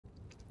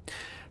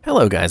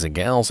Hello guys and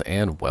gals,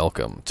 and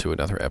welcome to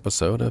another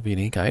episode of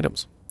Unique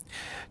Items.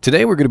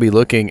 Today we're going to be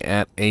looking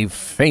at a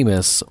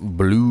famous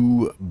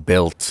blue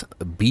belt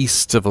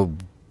beast of a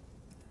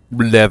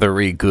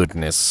leathery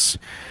goodness,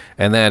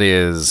 and that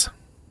is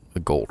the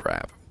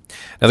Goldwrap.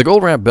 Now the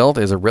Goldwrap belt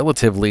is a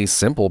relatively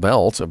simple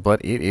belt,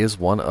 but it is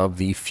one of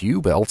the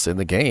few belts in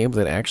the game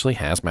that actually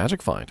has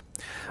Magic Find.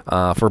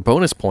 For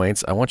bonus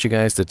points, I want you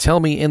guys to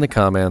tell me in the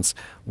comments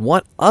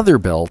what other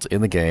belt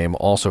in the game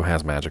also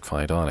has Magic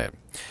Find on it.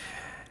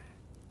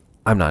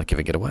 I'm not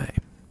giving it away.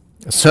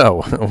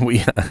 So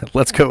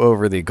let's go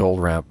over the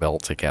Goldwrap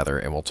belt together,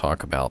 and we'll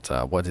talk about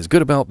what is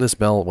good about this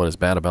belt, what is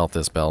bad about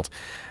this belt,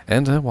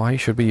 and why you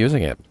should be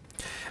using it.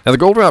 Now the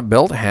Goldwrap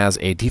belt has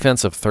a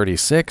defense of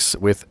 36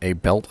 with a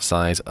belt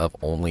size of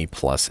only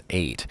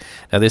 +8.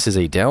 Now this is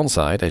a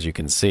downside. As you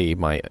can see,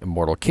 my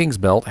Immortal King's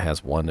belt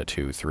has 1,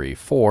 2, 3,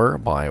 4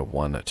 by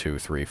 1, 2,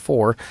 3,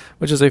 4,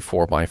 which is a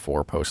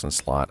 4x4 potion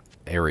slot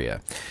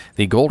area.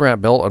 The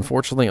Goldwrap belt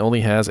unfortunately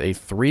only has a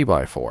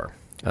 3x4.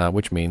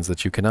 Which means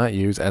that you cannot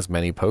use as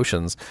many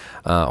potions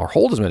or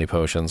hold as many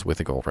potions with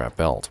the Goldwrap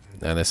belt.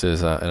 And this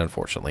is,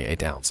 unfortunately, a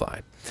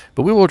downside.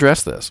 But we will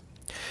address this.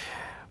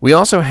 We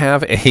also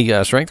have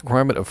a strength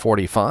requirement of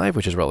 45,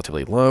 which is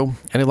relatively low,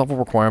 and a level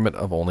requirement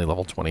of only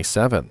level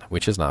 27,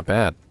 which is not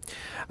bad.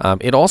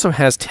 It also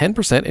has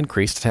 10%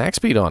 increased attack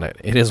speed on it.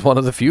 It is one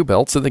of the few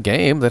belts in the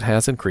game that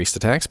has increased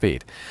attack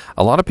speed.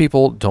 A lot of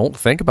people don't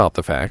think about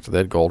the fact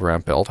that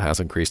Goldwrap belt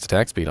has increased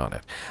attack speed on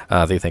it.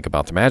 They think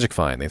about the Magic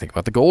Find. They think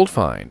about the Gold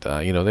Find.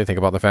 They think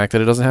about the fact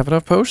that it doesn't have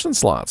enough potion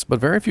slots. But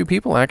very few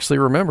people actually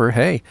remember,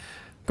 hey,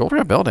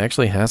 Goldwrap belt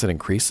actually has an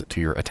increase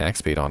to your attack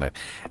speed on it,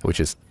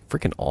 which is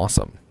freaking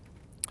awesome.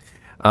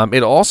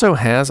 It also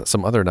has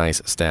some other nice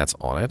stats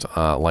on it,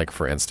 like,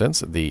 for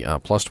instance, the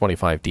plus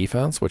 25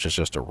 defense, which is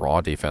just a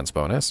raw defense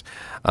bonus.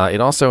 It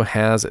also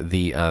has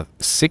the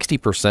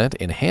 60%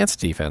 enhanced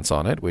defense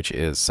on it, which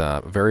is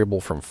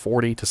variable from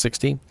 40 to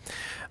 60.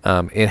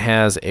 It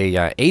has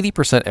a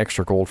 80%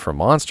 extra gold for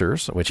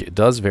monsters, which it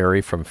does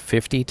vary from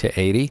 50 to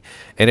 80,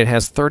 and it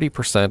has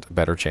 30%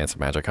 better chance of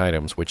magic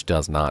items, which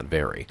does not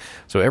vary.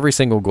 So every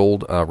single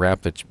gold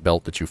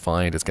belt that you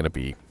find is going to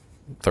be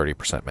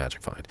 30%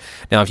 Magic Find.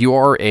 Now, if you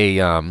are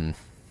a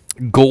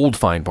Gold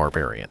Find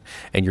Barbarian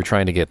and you're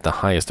trying to get the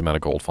highest amount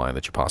of Gold Find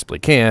that you possibly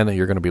can,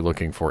 you're going to be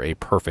looking for a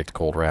perfect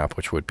Goldwrap,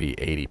 which would be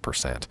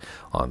 80%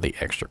 on the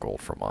extra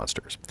gold for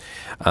monsters.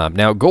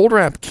 Now,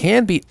 Goldwrap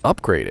can be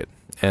upgraded,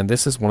 and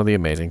this is one of the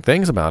amazing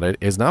things about it,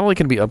 is not only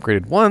can it be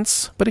upgraded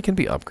once, but it can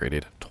be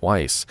upgraded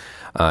twice.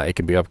 It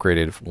can be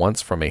upgraded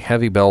once from a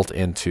heavy belt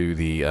into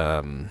the...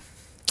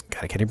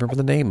 God, I can't even remember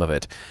the name of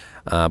it.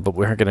 But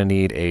we're going to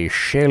need a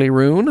Shelly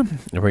rune,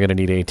 and we're going to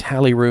need a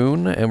Tally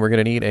rune, and we're going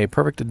to need a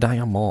Perfect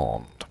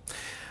Diamond.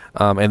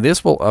 And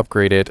this will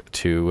upgrade it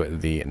to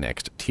the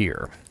next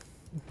tier.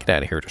 Get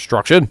out of here,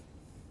 Destruction.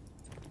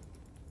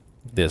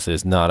 This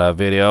is not a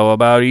video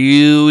about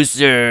you,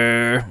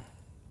 sir.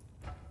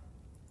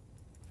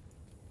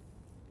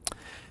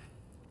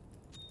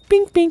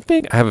 Bing, bing,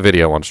 bing. I have a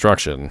video on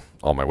Destruction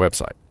on my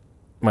website,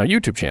 my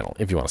YouTube channel,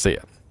 if you want to see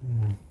it.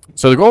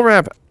 So the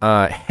Goldwrap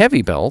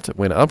heavy belt,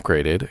 when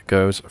upgraded,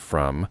 goes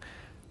from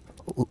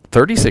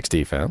 36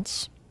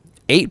 defense,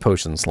 8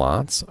 potion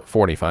slots,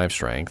 45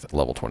 strength,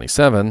 level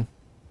 27,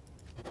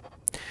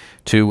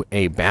 to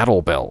a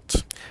battle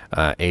belt,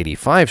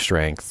 85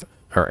 strength,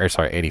 or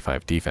sorry,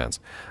 85 defense,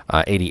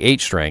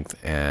 88 strength,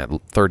 and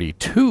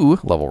 32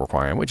 level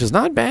requirement, which is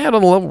not bad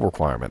on the level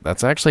requirement.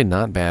 That's actually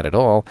not bad at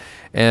all.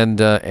 And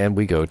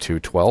we go to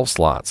 12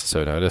 slots.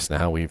 So notice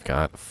now we've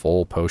got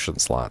full potion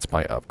slots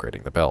by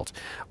upgrading the belt.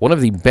 One of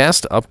the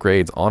best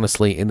upgrades,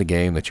 honestly, in the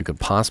game that you could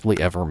possibly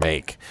ever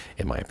make,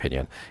 in my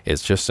opinion,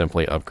 is just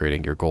simply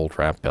upgrading your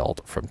Goldwrap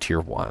belt from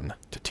Tier 1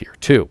 to Tier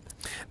 2.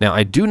 Now,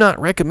 I do not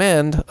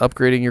recommend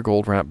upgrading your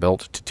Goldwrap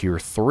belt to Tier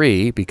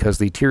 3 because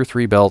the Tier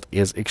 3 belt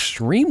is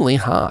extremely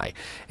high.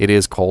 It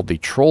is called the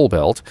Troll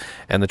belt,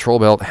 and the Troll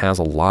belt has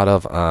a lot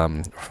of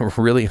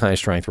really high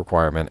strength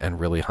requirement and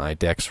really high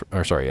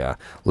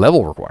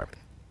level requirement.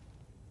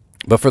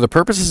 But for the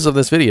purposes of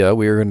this video,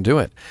 we are going to do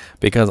it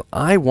because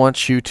I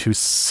want you to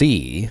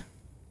see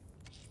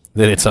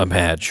that it's a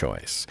bad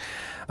choice.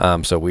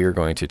 So we are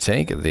going to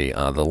take the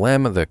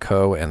Lem, the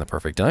Co, and the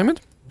Perfect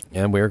Diamond,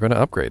 and we're going to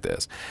upgrade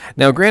this.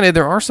 Now, granted,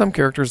 there are some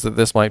characters that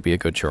this might be a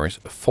good choice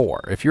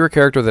for. If you're a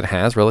character that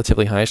has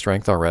relatively high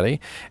strength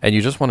already, and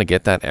you just want to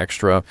get that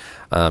extra,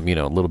 a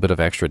little bit of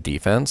extra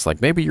defense,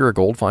 like maybe you're a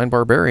Gold Find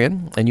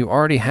Barbarian, and you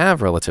already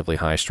have relatively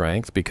high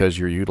strength because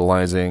you're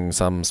utilizing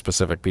some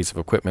specific piece of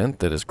equipment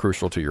that is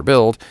crucial to your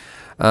build,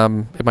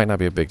 it might not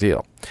be a big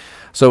deal.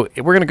 So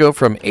we're going to go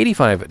from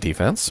 85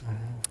 defense,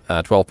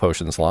 12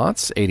 potion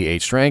slots,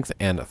 88 strength,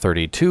 and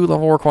 32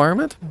 level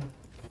requirement,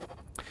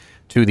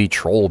 to the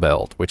Troll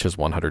belt, which is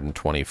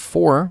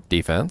 124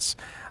 defense,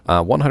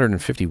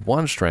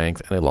 151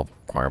 strength, and a level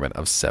requirement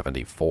of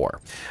 74.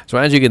 So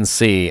as you can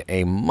see,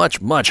 a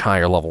much, much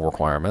higher level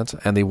requirement,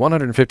 and the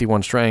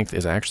 151 strength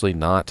is actually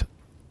not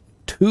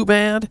too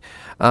bad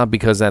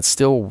because that's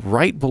still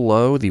right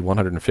below the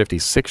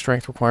 156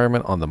 strength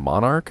requirement on the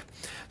Monarch.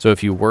 So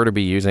if you were to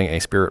be using a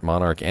Spirit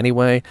Monarch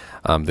anyway,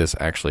 this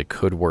actually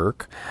could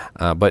work.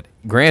 But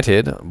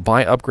granted,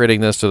 by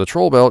upgrading this to the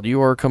Troll Belt,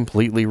 you are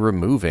completely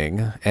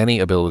removing any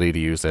ability to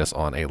use this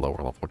on a lower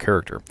level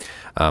character.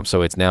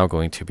 So it's now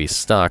going to be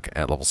stuck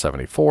at level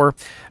 74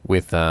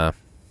 with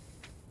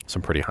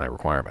some pretty high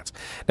requirements.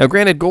 Now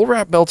granted,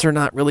 Goldwrap belts are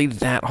not really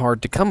that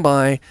hard to come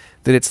by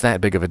that it's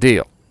that big of a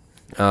deal.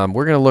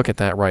 We're going to look at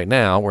that right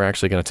now. We're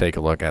actually going to take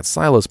a look at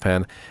Silas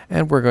Pen,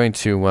 and we're going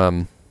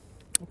to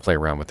play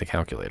around with the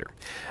calculator.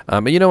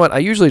 You know what? I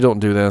usually don't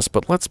do this,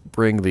 but let's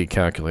bring the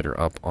calculator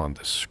up on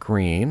the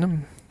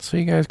screen so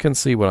you guys can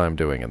see what I'm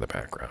doing in the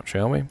background,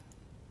 shall we?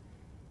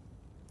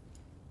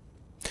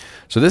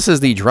 So this is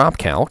the drop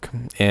calc,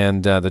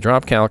 and the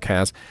drop calc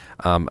has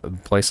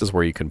places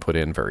where you can put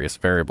in various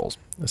variables.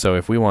 So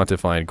if we want to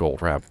find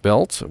Goldwrap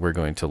belt, we're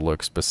going to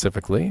look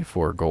specifically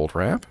for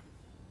Goldwrap.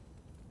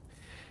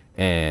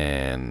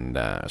 And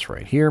it's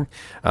right here.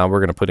 We're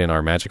going to put in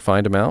our magic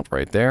find amount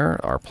right there,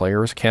 our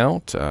players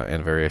count,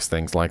 and various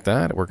things like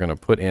that. We're going to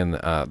put in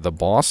the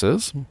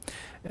bosses,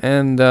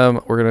 and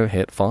we're going to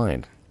hit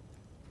find.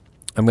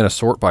 I'm going to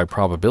sort by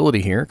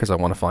probability here because I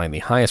want to find the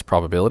highest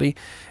probability.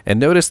 And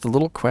notice the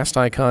little quest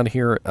icon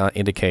here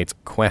indicates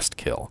quest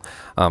kill.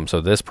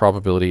 So this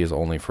probability is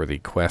only for the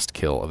quest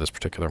kill of this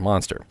particular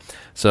monster.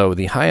 So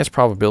the highest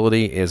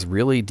probability is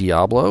really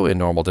Diablo in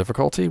normal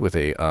difficulty with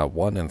a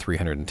 1 in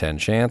 310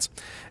 chance,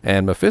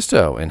 and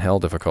Mephisto in hell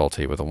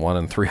difficulty with a 1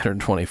 in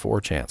 324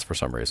 chance for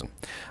some reason.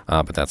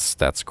 But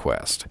that's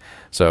quest.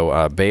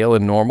 So Bale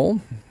in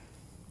normal,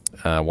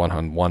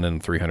 1 in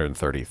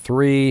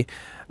 333.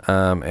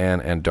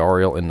 And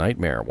Dariel in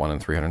Nightmare, 1 in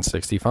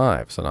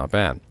 365, so not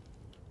bad.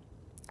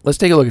 Let's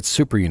take a look at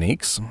super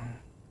uniques.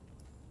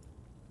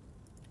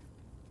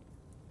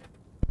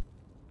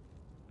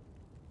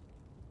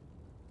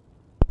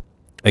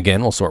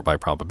 Again, we'll sort by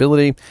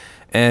probability,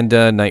 and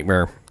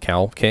Nightmare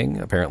Cow King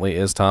apparently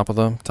is top of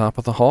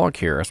the hog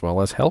here, as well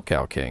as Hell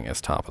Cow King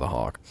is top of the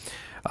hog.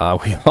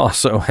 We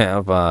also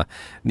have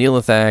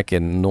Neelathak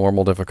in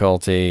normal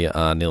difficulty,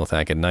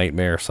 Neelathak in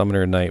Nightmare,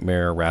 Summoner in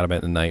Nightmare,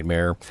 Radamant in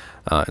Nightmare,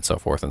 and so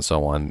forth and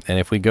so on. And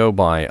if we go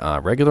by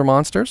regular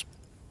monsters,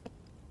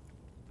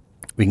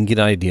 we can get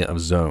an idea of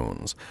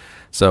zones.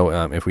 So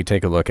if we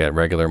take a look at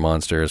regular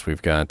monsters,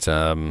 we've got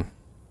not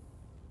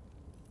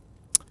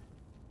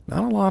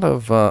a lot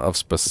of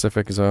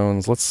specific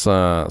zones. Let's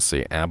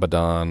see,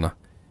 Abaddon,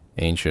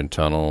 Ancient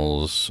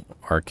Tunnels,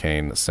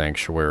 Arcane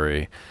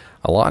Sanctuary,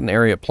 a lot in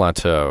Area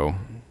Plateau,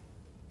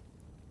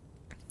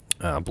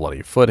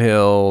 Bloody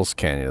Foothills,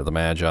 Canyon of the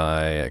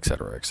Magi,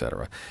 etc.,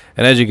 etc.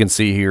 And as you can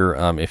see here,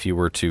 if you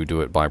were to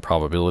do it by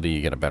probability, you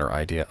get a better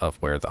idea of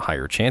where the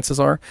higher chances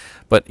are.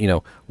 But, you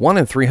know, 1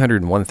 in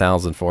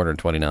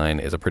 301,429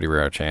 is a pretty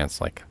rare chance,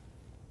 like,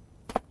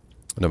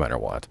 no matter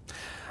what.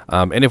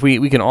 And if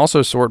we can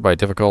also sort by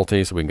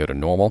difficulty, so we can go to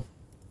normal.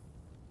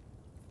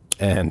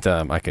 And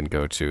I can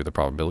go to the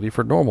probability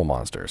for normal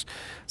monsters.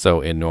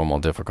 So in normal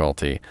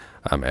difficulty,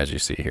 as you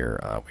see here,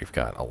 we've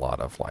got a lot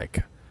of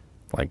like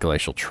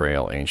Glacial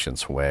Trail,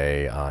 Ancient's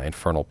Way,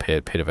 Infernal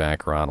Pit, Pit of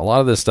Acheron. A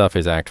lot of this stuff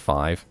is Act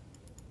 5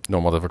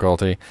 normal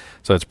difficulty.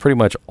 So it's pretty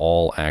much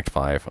all Act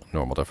 5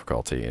 normal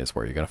difficulty is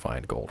where you're going to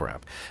find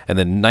Goldwrap. And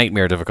then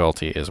Nightmare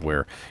difficulty is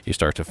where you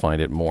start to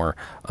find it more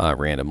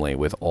randomly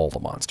with all the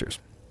monsters.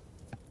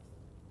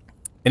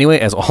 Anyway,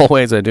 as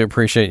always, I do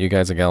appreciate you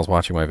guys and gals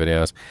watching my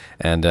videos,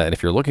 and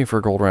if you're looking for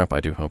a Goldwrap, I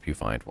do hope you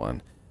find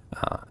one.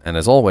 And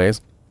as always,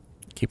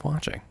 keep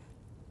watching.